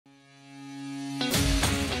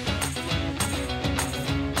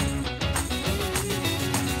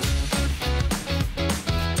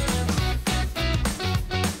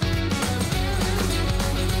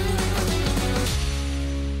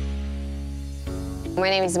My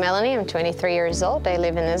name is Melanie, I'm 23 years old, I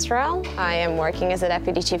live in Israel. I am working as a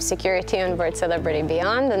Deputy Chief Security on board Celebrity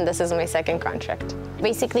Beyond, and this is my second contract.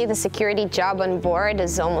 Basically, the security job on board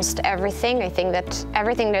is almost everything. I think that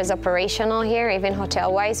everything that's operational here, even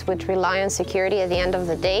hotel-wise, would rely on security at the end of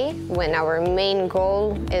the day, when our main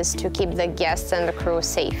goal is to keep the guests and the crew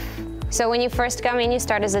safe. So when you first come in, you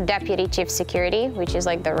start as a Deputy Chief Security, which is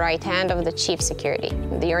like the right hand of the Chief Security.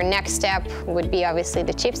 Your next step would be obviously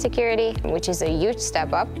the Chief Security, which is a huge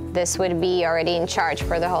step up. This would be already in charge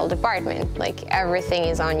for the whole department, like everything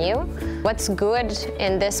is on you. What's good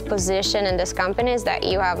in this position in this company is that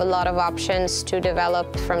you have a lot of options to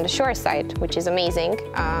develop from the shore side, which is amazing.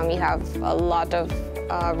 You have a lot of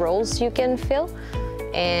roles you can fill.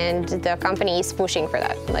 And the company is pushing for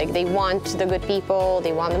that. Like, they want the good people,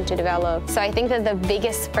 they want them to develop. So I think that the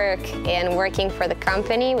biggest perk in working for the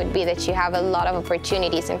company would be that you have a lot of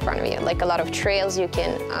opportunities in front of you, like a lot of trails you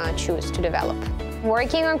can choose to develop.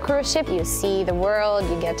 Working on cruise ship, you see the world,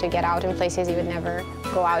 you get out in places you would never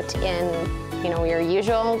go out in, your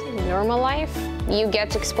usual, normal life. You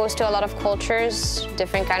get exposed to a lot of cultures,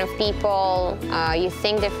 different kind of people, you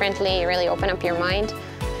think differently, you really open up your mind.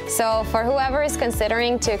 So for whoever is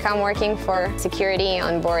considering to come working for security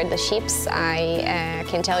on board the ships, I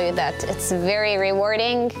can tell you that it's very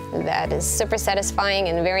rewarding, that is super satisfying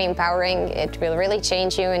and very empowering. It will really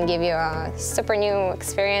change you and give you a super new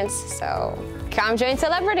experience. So come join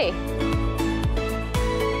Celebrity.